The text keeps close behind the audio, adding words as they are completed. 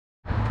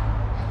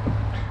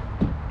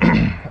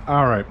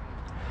All right,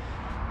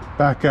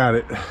 back at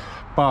it.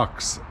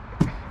 Box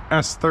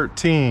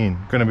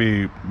S13, gonna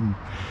be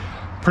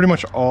pretty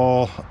much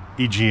all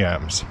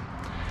EGMs.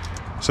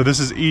 So this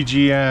is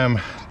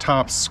EGM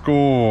Top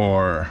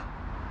Score,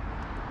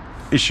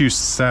 issue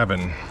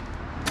 7.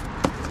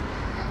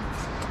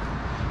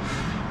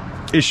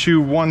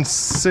 Issue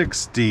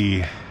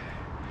 160,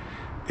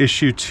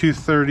 issue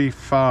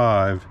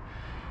 235,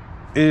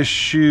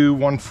 issue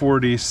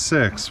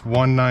 146,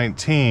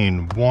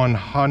 119,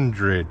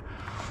 100,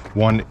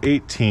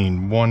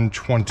 118,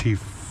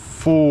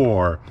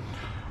 124,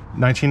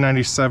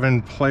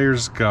 1997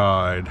 Player's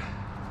Guide,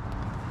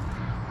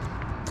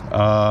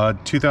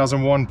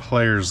 2001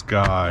 Player's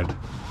Guide.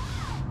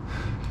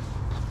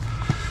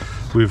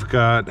 We've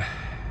got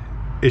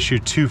issue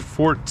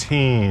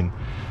 214,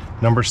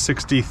 number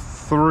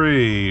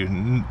 63,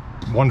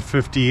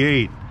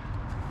 158,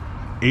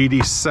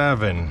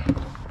 87,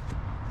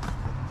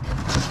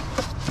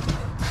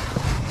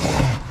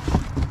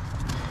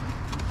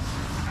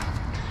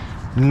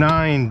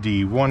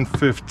 90,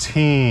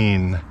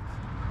 115,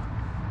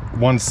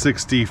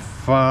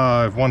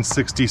 165,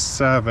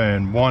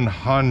 167,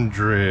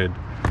 100,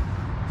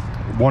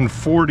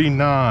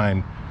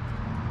 149,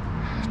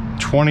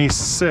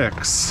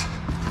 26,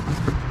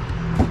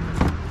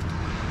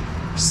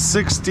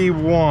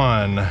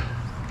 61,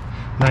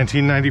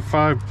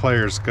 1995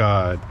 Player's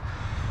Guide,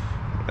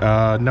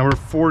 number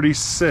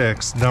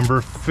 46,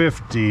 number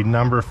 50,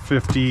 number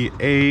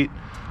 58,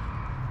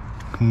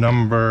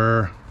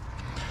 number,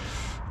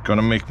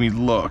 gonna make me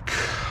look,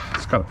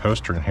 it's got a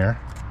poster in here.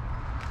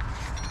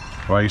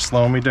 Why are you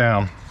slowing me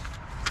down?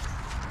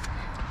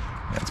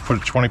 Let's put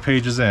it 20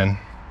 pages in.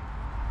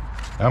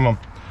 Come on.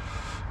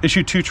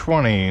 Issue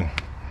 220,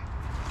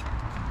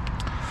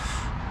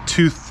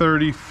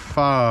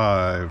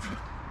 235,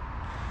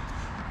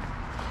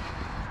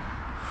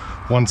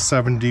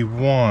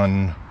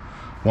 171,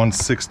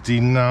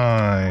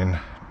 169,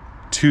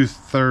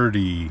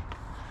 230,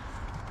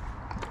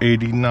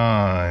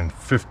 89,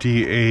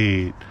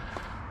 58,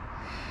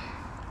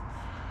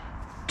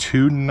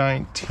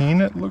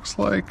 219 it looks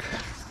like.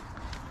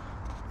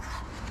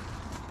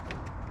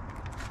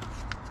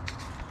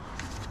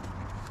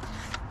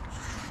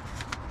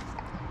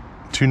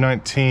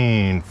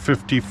 $219,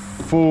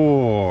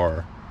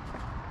 54,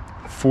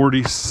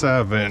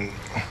 47,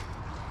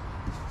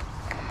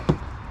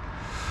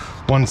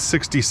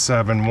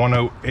 167,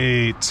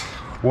 108,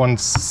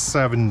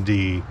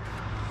 170,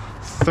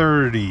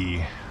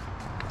 30,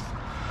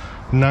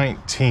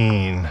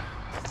 19,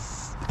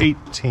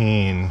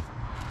 18,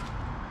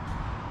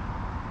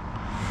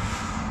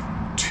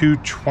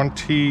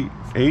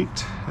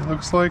 228 it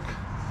looks like.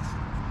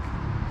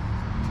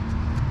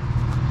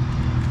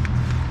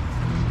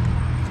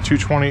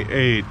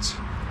 228,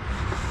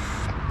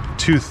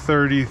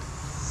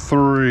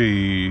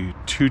 233,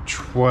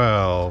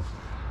 212,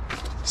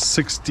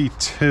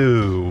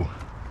 62,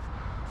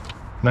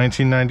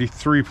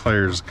 1993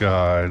 Player's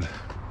Guide,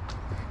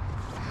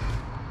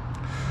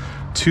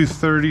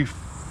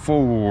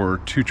 234,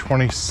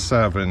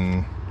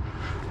 227,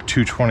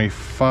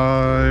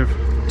 225,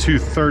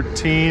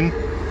 213,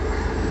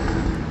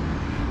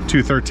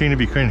 213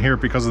 if you couldn't hear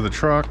it because of the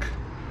truck,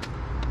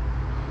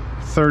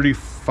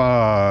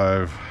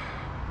 35,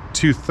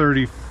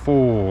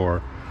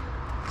 234,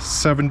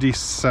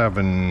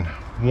 77,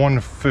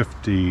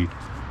 150,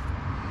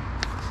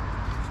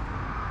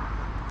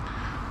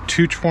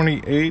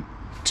 228,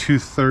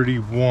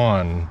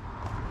 231,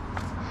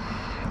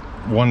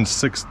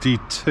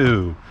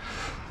 162,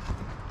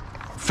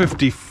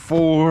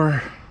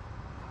 54,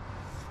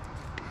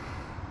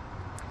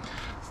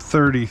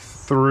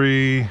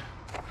 33,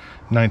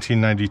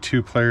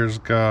 1992 Player's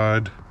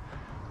Guide,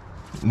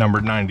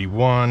 number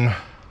 91,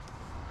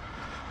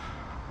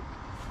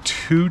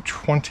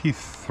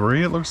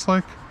 223 it looks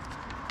like,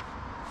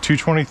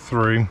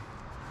 223,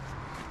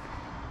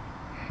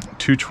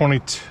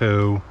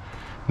 222,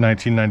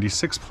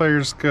 1996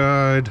 Player's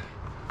Guide,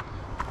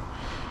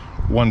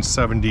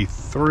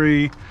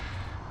 173,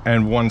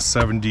 and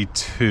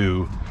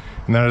 172,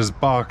 and that is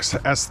box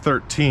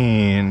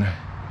S13.